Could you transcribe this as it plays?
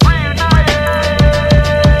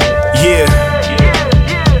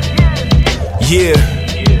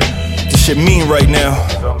shit mean right now.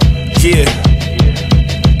 Yeah.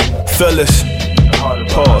 Fellas.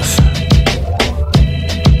 Pause.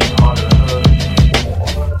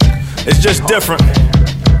 It's just different.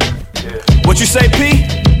 What you say, P?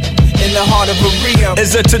 In the heart of a Rio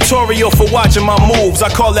is a tutorial for watching my moves. I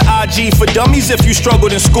call it IG for dummies if you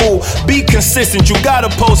struggled in school. Be consistent, you gotta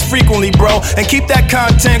post frequently, bro. And keep that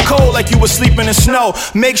content cold like you was sleeping in snow.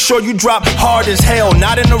 Make sure you drop hard as hell,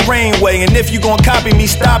 not in the rain way. And if you gon' copy me,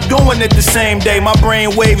 stop doing it the same day. My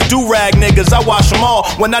brain waves do rag niggas, I watch them all.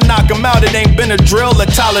 When I knock them out, it ain't been a drill or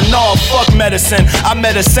Tylenol. Fuck medicine, I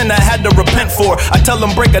met a sin I had to repent for. I tell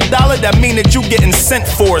them break $1, that mean that you getting sent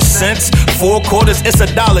 4 cents. 4 quarters, it's $1,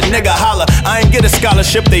 nigga. Holla. I ain't get a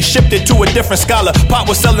scholarship, they shipped it to a different scholar. Pop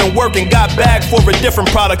was selling work and got bagged for a different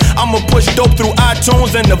product. I'ma push dope through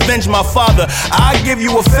iTunes and avenge my father. I give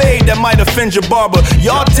you a fade that might offend your barber.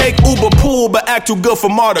 Y'all take Uber pool but act too good for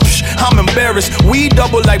martyr. I'm embarrassed, we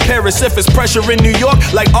double like Paris. If it's pressure in New York,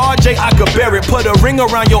 like RJ, I could bear it. Put a ring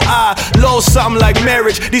around your eye, little something like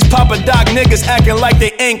marriage. These Papa Doc niggas acting like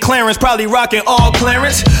they ain't clearance. Probably rocking all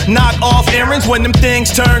clearance. Knock off errands, when them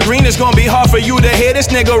things turn green, it's gonna be hard for you to hear this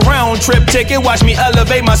nigga round trip ticket. Watch me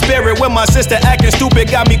elevate my spirit. When my sister acting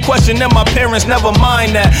stupid, got me questioning my parents. Never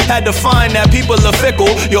mind that, had to find that people are fickle.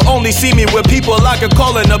 You'll only see me with people I could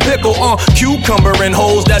call in a pickle. Cucumber and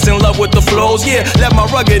hoes that's in love with the flows. Yeah, let my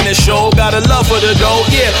ruggedness show. Got a love for the dough.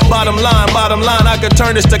 Yeah, bottom line, I could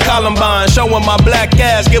turn this to Columbine. Showing my black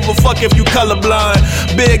ass, give a fuck if you colorblind.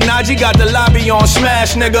 Big Najee got the lobby on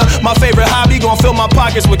smash, nigga. My favorite hobby, gon' fill my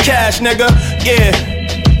pockets with cash, nigga. Yeah,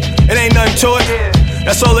 it ain't nothing to it.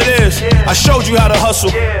 That's all it is. I showed you how to hustle,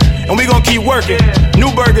 and we gon' keep working.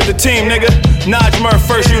 Newberg is the team, nigga. Naj Murph,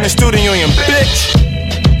 first unit student union, bitch.